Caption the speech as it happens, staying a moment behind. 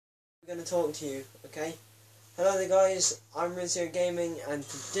going to talk to you, okay? Hello there guys, I'm Rizio Gaming, and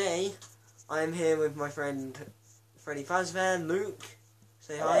today I'm here with my friend Freddy Fazbear, Luke.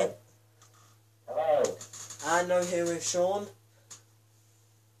 Say hi. Hello. And I'm here with Sean.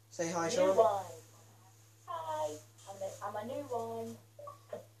 Say hi, Sean. Hi, I'm a new one.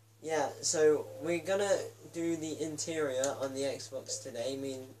 Yeah, so we're gonna do the interior on the Xbox today.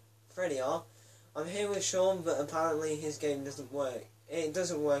 Me and Freddy are. I'm here with Sean, but apparently his game doesn't work. It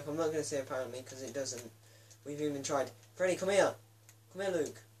doesn't work. I'm not going to say apparently because it doesn't. We've even tried. Freddy, come here. Come here,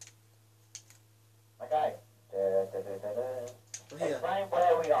 Luke. Okay. Come here. Explain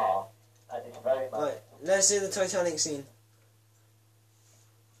where we are at this very moment. Right, let's do the Titanic scene.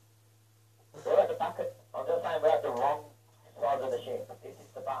 We're at the back of, I'm just saying we're at the wrong side of the ship. This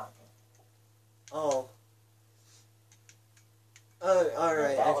is the back. Oh. Oh,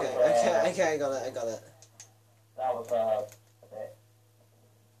 alright, okay, I got it. That was a bit.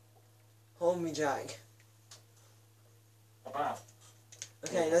 Hold me, Jack. Come on.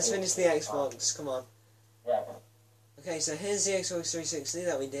 Okay, let's finish the Xbox, come on. Yeah. Okay, so here's the Xbox 360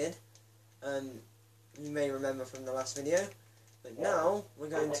 that we did. You may remember from the last video. But now, we're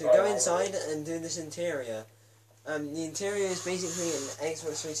going to go inside and do this interior. The interior is basically an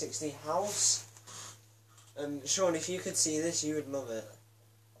Xbox 360 house. Sean, if you could see this, you would love it.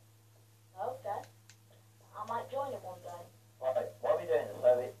 Okay. I might join it one day. Right, what are we doing?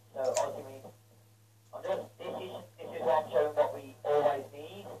 So obviously this is what I'm showing what we always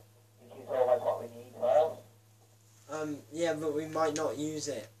need. This is always what we need first. Yeah, but we might not use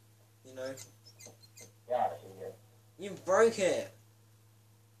it, you know. Yeah, I see you. You broke it.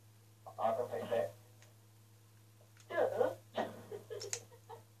 I can fix it.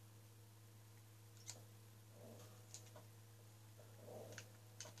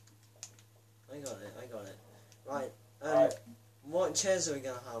 I got it. Right, what chairs are we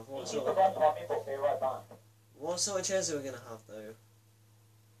gonna have? What sort of chairs are we gonna have though?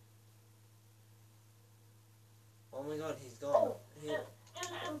 Oh my god, he's gone. Oh, do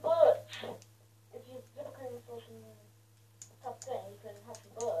some birch. If you're looking for some tough thing, you can have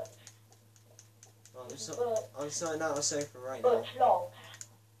some birch. I'm sorting out a sofa right now. Birch logs.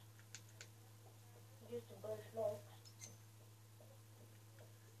 Use some birch logs.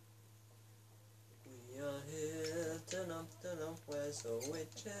 We are here, turn up, where's the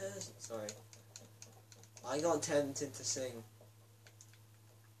witches? Sorry. I got tempted to sing.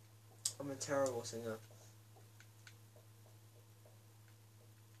 I'm a terrible singer.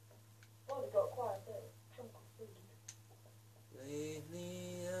 Well, we got quite a bit chunk of food.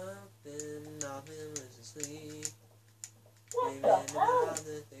 Lately I've been losing sleep. What the hell?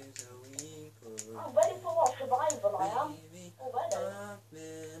 Other things that we could. I'm ready for what survival I am. Baby, Already.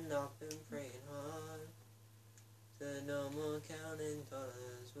 I've been praying hard. So no more counting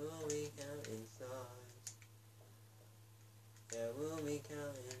dollars, we'll be counting stars. Yeah, we'll be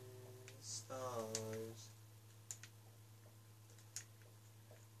counting stars.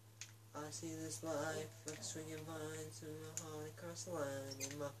 I see this life like a swinging vine, to my heart across the line,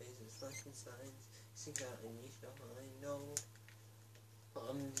 and my face is flashing signs. Sing out and you shall I know.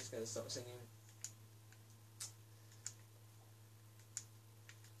 I'm just gonna stop singing.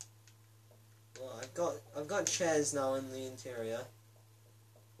 Well, I've got chairs now in the interior.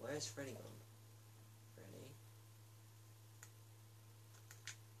 Where's Freddy gone? Freddy?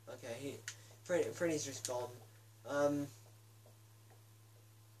 Okay, Freddy's just gone.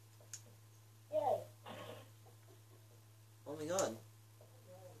 Yay. Oh my god.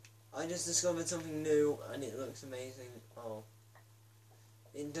 I just discovered something new and it looks amazing. Oh.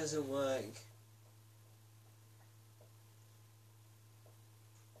 It doesn't work.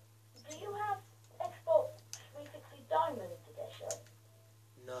 Do you have Xbox 360 Diamond Edition?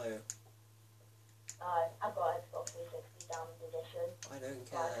 No. I've got Xbox 360 Diamond Edition. I don't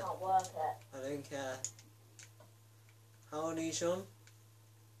But I care. can't work it. I don't care. How old are you, Sean?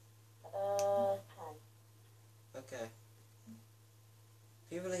 10. Okay.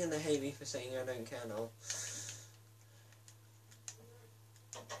 People are gonna hate me for saying I don't care now.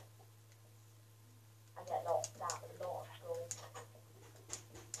 I get locked out of a lot of school.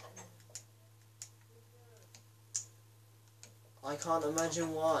 I can't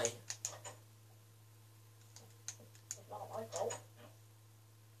imagine why. It's not my fault.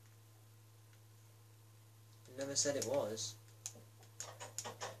 I never said it was.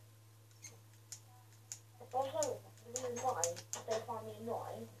 Also, the reason why they find me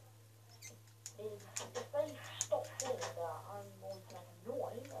annoying is if they stop saying that I'm always like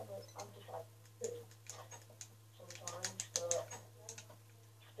annoying, I'm just like, sometimes, but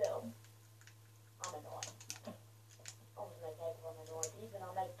still, I'm annoying. I always make everyone annoyed, even I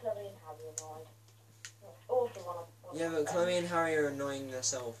make Chloe and Harry annoyed. That's also one of Yeah, my but Chloe friends. and Harry are annoying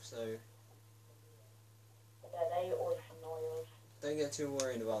themselves, so Yeah, they always annoy us. don't get too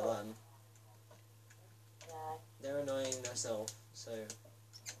worried about them. Yeah. They're annoying themselves, so.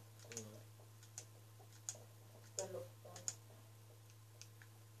 Good luck with them.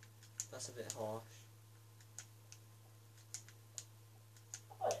 That's a bit harsh.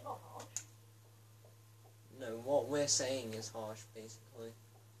 Oh, it's not harsh. No, what we're saying is harsh, basically.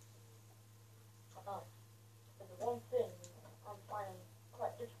 I know. But the one thing I'm finding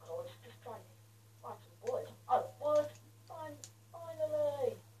quite difficult is just trying to find some wood. Oh, wood!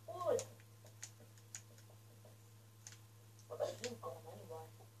 Finally! Wood! But they're gone anyway.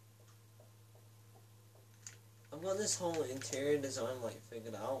 I've got this whole interior design like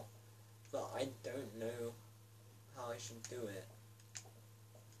figured out, but I don't know how I should do it.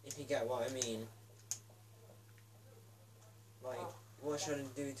 If you get what I mean. Like, what should I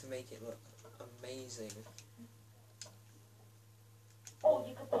do to make it look amazing? Oh,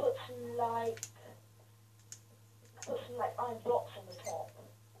 you could put some iron blocks on the top.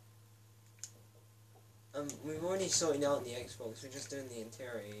 We've already sorted out the Xbox, we're just doing the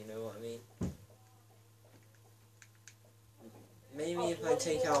interior, you know what I mean? Maybe if I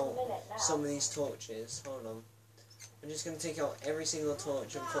take out some of these torches, hold on. I'm just going to take out every single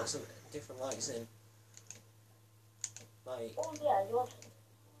torch and put some different lights in. Like, Oh yeah, you want...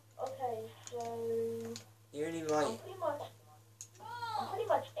 Okay, so... you only light... I'm pretty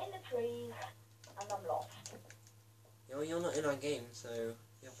much in the trees, and I'm lost. You're not in our game, so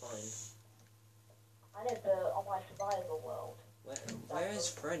you're fine. I know, but on my survival world. Where is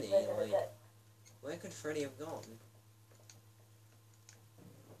Freddy? Like, where could Freddy have gone?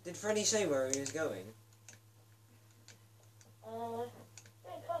 Did Freddy say where he was going? Yeah,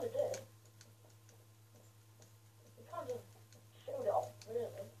 he kinda did. He kinda showed it off,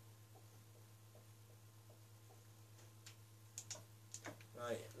 really.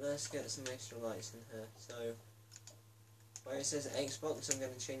 Right, let's get some extra lights in here. So, where it says Xbox, I'm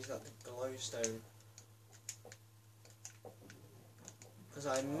going to change that to glowstone. Because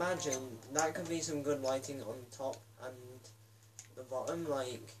I imagine that could be some good lighting on top and the bottom.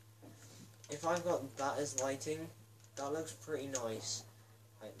 Like, if I've got that as lighting, that looks pretty nice,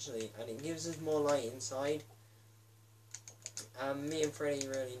 actually. And it gives us more light inside. Me and Freddy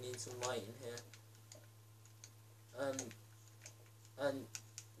really need some light in here. And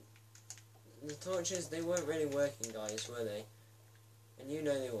the torches, they weren't really working, guys, were they? And you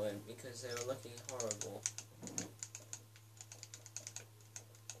know they weren't, because they were looking horrible.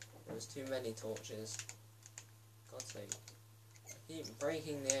 There was too many torches. God's sake. I keep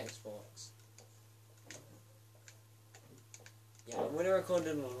breaking the Xbox. Yeah, I would have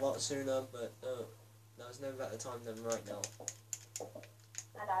recorded a lot sooner, but there was no better time than right now.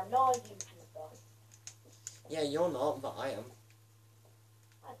 And I'm not a YouTuber. Yeah, you're not, but I am.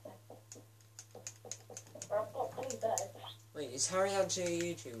 Okay. But I've got 2 beds. Wait, is Harry actually a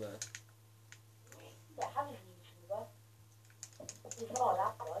YouTuber? Yeah, Harry's a YouTuber. He's not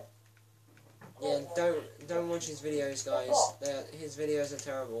that good. Yeah, don't watch his videos, guys. His videos are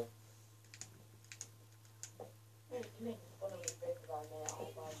terrible.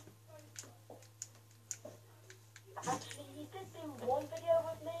 Actually, he did do one video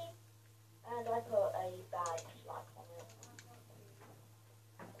with me, and I put a bad dislike on it.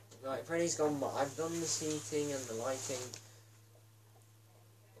 Right, Freddy's gone, but I've done the seating and the lighting.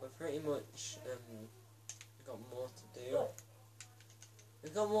 We're pretty much got more to do.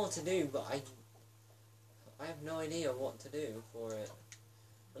 We've got more to do, but I have no idea what to do for it.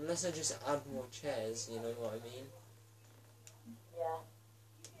 Unless I just add more chairs, you know what I mean? Yeah.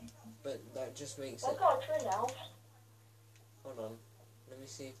 But that just makes I've it... got a tree now. Hold on. Let me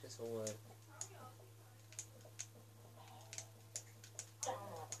see if this will work. Damn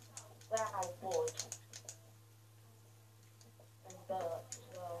it. Where I wood. And birds as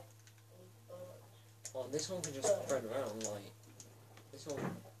well. Oh, this one can just spread around, like... This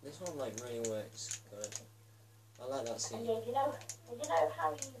one like really works good. I like that scene. And yeah, you know how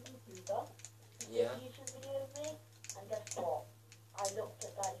you YouTuber? Yeah. Did a YouTube video of me? And guess what? I looked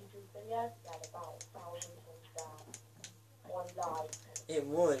at that YouTube video, it had about 1,000 thumbs down. 1 like. It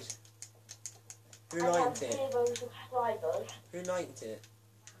would. Who I liked had it? 0 subscribers. Who liked it?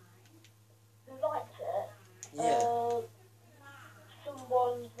 Who liked it? Yeah.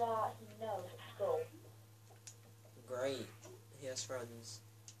 Someone that he knows at school. Great. He has friends.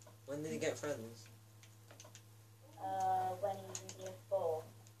 When did he get friends? When he was in year 4.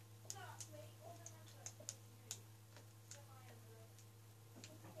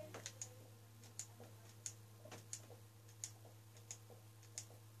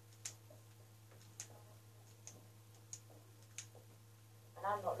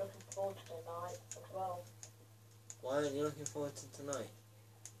 I'm not looking forward to tonight as well. Why aren't you looking forward to tonight?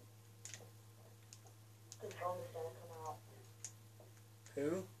 Because zombies are going to come out.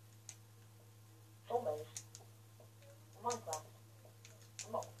 Who? Zombies. Minecraft.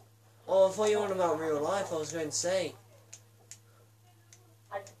 I'm not... Oh, I thought you were on about real life. I was going to say.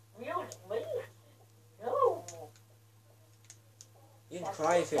 Real me? No. You'd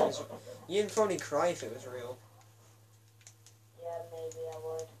cry if it was. You'd probably cry if it was real. Yeah, maybe I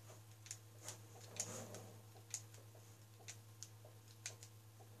would.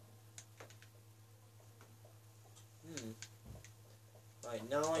 Right,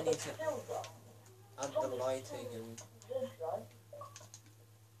 now I need to add the lighting and... This one,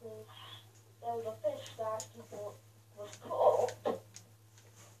 there was a fish that actually was cooked.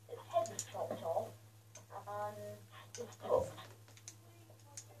 Its head was chopped off, and it was cooked.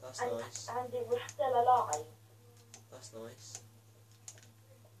 That's nice. And it was still alive. That's nice.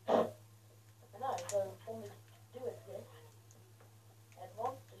 I know, so zombies do exist.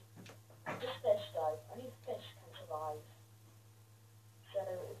 Everyone, just fish though. Only fish can survive. So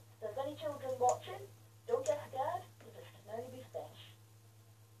if there's any children watching, don't get scared, because it can only be fish.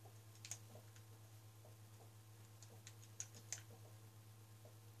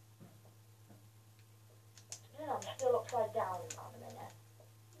 Yeah, I'm still upside down in a minute.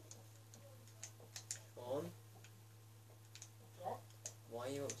 Go on. Yeah? Why are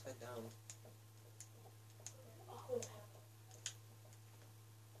you upside down? Oh.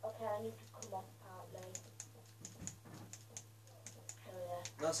 Okay, I need to come off apparently. So yeah.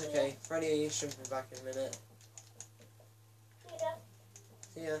 That's okay. Freddy, you should be back in a minute. See ya.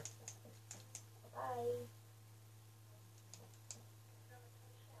 See ya. Bye.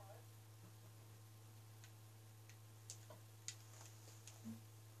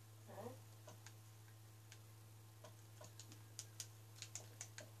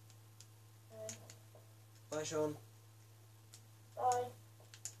 Bye, Sean. Bye.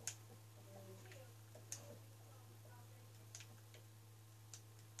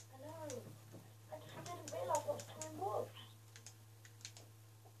 I know. I just didn't realise what the time was.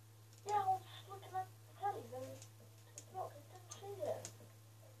 Yeah, I was just looking at the telly and the clock. I didn't see it.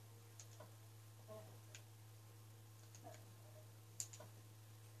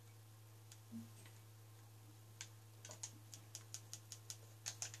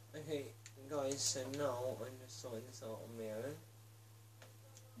 Okay, guys, so now I'm just sorting this out on my own.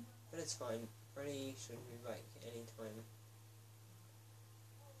 But it's fine. Freddy should be back anytime.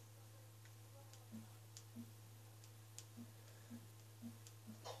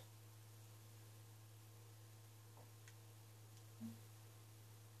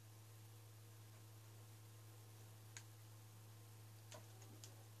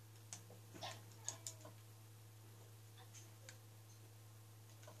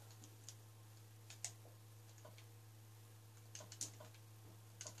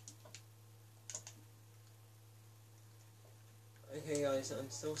 Okay guys, I'm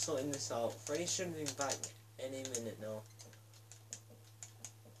still sorting this out. Freddy should be back any minute now.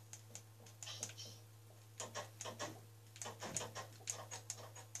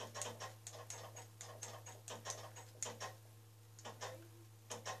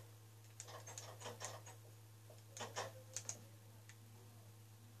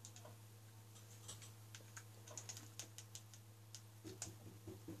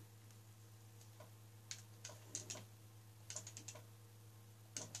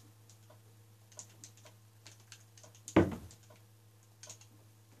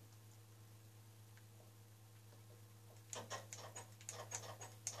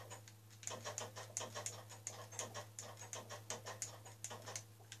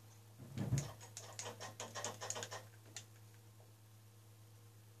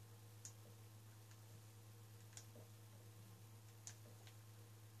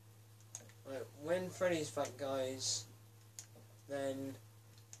 Right, when Freddy's back, guys, then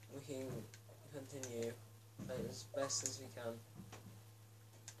we can continue as best as we can.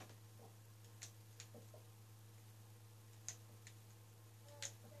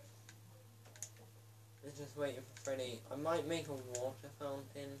 We're just waiting for Freddy. I might make a water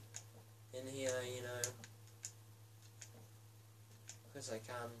fountain in here, you know, because I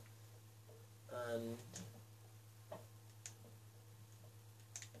can, and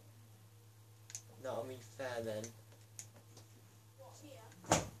that'll be fair then.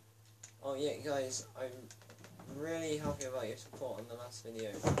 Oh yeah, guys, I'm really happy about your support on the last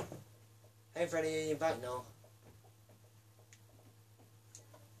video. Hey Freddy, you're back now.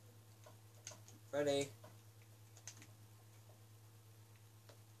 Freddy.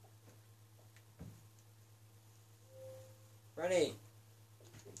 Freddy.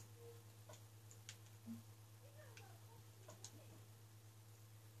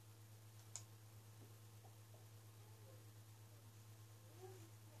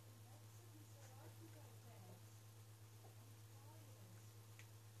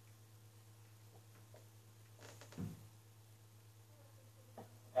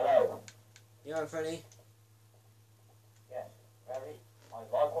 You alright, Freddy? Yes, very. I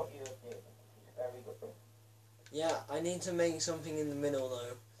like what you just did. It's very good. Yeah, I need to make something in the middle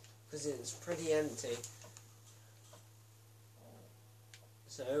though, because it's pretty empty.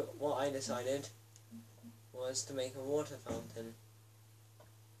 So, what I decided was to make a water fountain.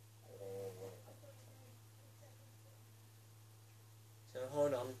 So,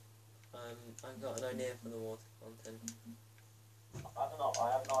 hold on. I've got an idea for the water fountain. I don't know,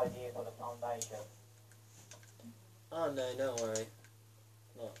 I have no idea for the foundation. Oh no, don't worry.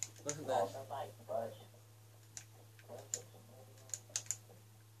 Look at Oh, this. the night first.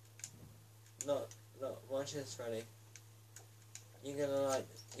 Look, watch this, Freddy. You're gonna like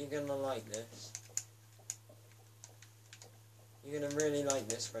this. You're gonna really like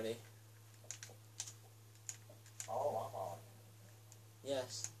this, Freddy. Oh, I'm on.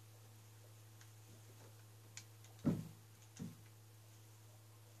 Yes.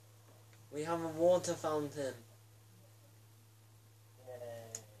 We have a water fountain.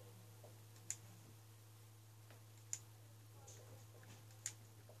 Yay.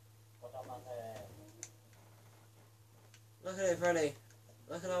 What am I there? Look at it, Freddy.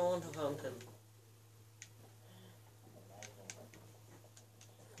 Look at our water fountain.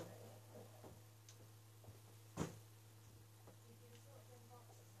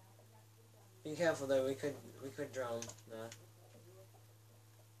 Be careful though, we could drown there.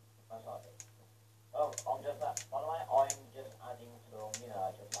 That's not it. Oh, I'm just, by the way, I'm just adding some, just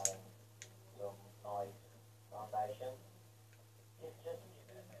adding some nice foundation. It's just,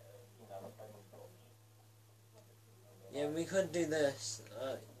 very touch. Yeah, we could do this.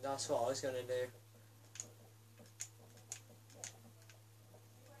 That's what I was gonna do.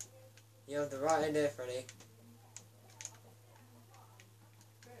 You have the right idea, Freddy.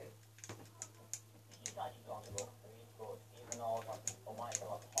 She's actually going to look really good, even though I might have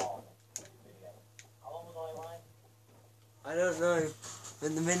a hard video. How long was I away? I don't know,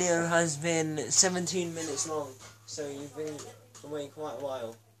 but the video has been 17 minutes long, so you've been away quite a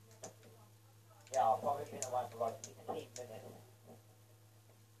while. Yeah, I've probably been away for like 16 minutes.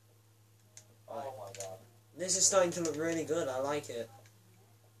 Oh my god. This is starting to look really good, I like it.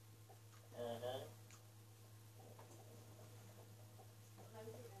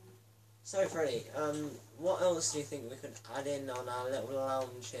 So Freddy, what else do you think we could add in on our little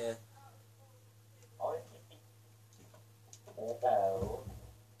lounge here? Well,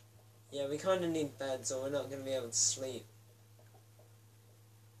 Yeah, we kind of need beds or we're not going to be able to sleep.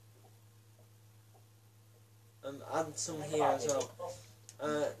 Add some here as well.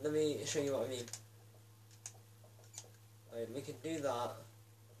 Let me show you what I mean. Right, we could do that.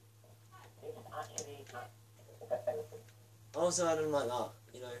 it's actually Also add them like that,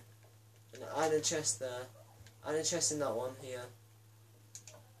 you know. And add a chest there. Add a chest in that one here.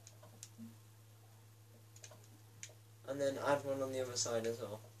 And then add one on the other side as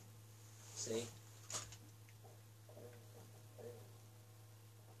well. See?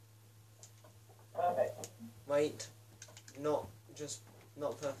 perfect. Wait. Not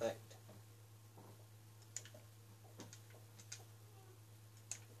perfect.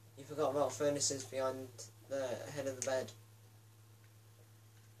 You forgot about furnaces behind the head of the bed.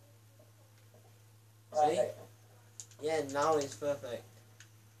 See? Perfect. Yeah, now it's perfect.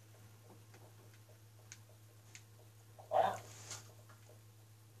 Well,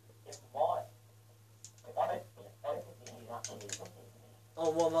 it might. I think this is actually something. Oh,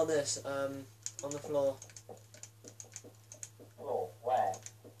 what about this? On the floor. Floor, where?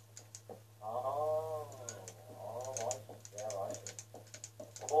 Oh, I see. Yeah, I see.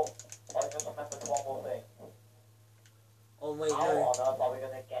 Oh, I just remembered one more thing. Oh wait, How no. on earth are we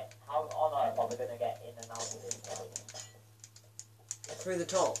gonna get in and out of this place? Through the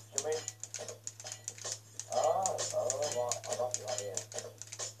top. Should we? Right. I got the idea.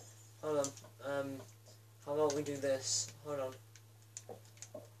 Hold on. How about we do this? Hold on.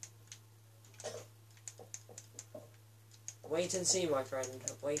 Wait and see, my friend.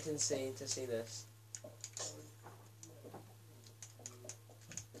 Wait and see to see this.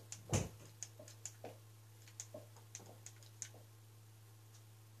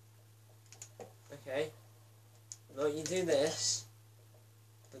 Okay. Look, you do this,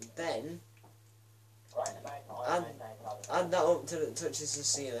 but then add that up till it touches the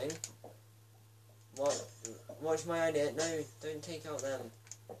ceiling. Watch my idea. No, don't take out them.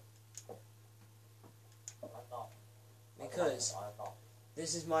 Because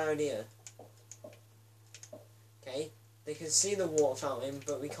this is my idea. Okay? They can see the water fountain,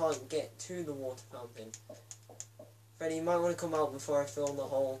 but we can't get to the water fountain. Freddy, you might want to come out before I fill the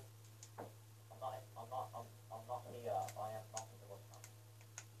hole. I'm not here. I am not in the water fountain.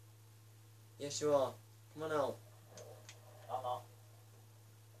 Yes, you are. Come on out. I'm not.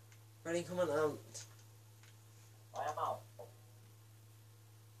 Freddy, come on out. I am out.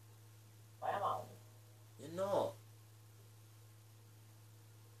 I am out. You're not.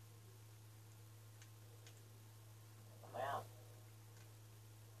 I am.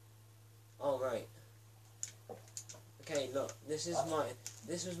 Oh, right. Okay, look, this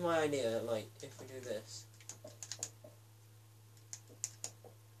was my idea, like, if we do this.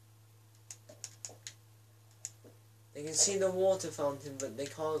 They can see the water fountain, but they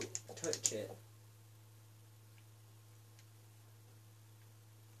can't touch it.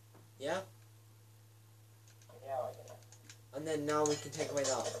 Yeah? Yeah, I get it. And then now we can take away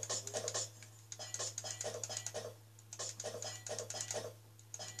that.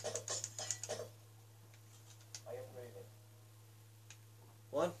 I approve it.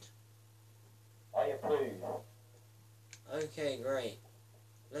 What? I approve. Okay, great.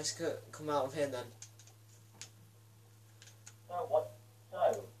 Let's come out of here then. So what?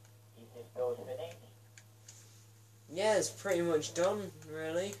 So, is this build finished? Yeah, it's pretty much done,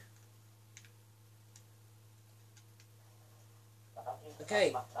 really.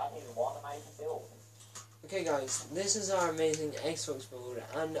 Okay. That is one amazing build. Okay guys, this is our amazing Xbox build,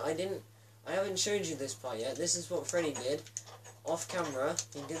 and I haven't showed you this part yet. This is what Freddy did, off camera.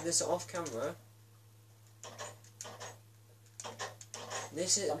 He did this off camera.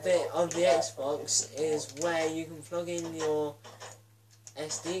 This bit of the Xbox is where you can plug in your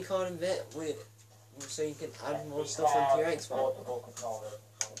SD card and bit so you can add more stuff onto your Xbox. Portable controllers.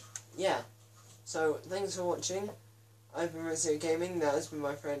 Yeah. So thanks for watching. I've been Rizzo Gaming. That has been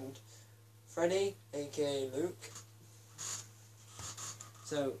my friend Freddy, aka Luke.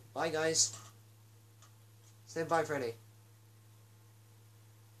 So bye guys. Say bye, Freddy.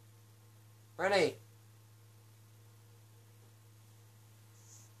 Freddy.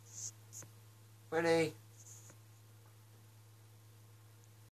 Freddy.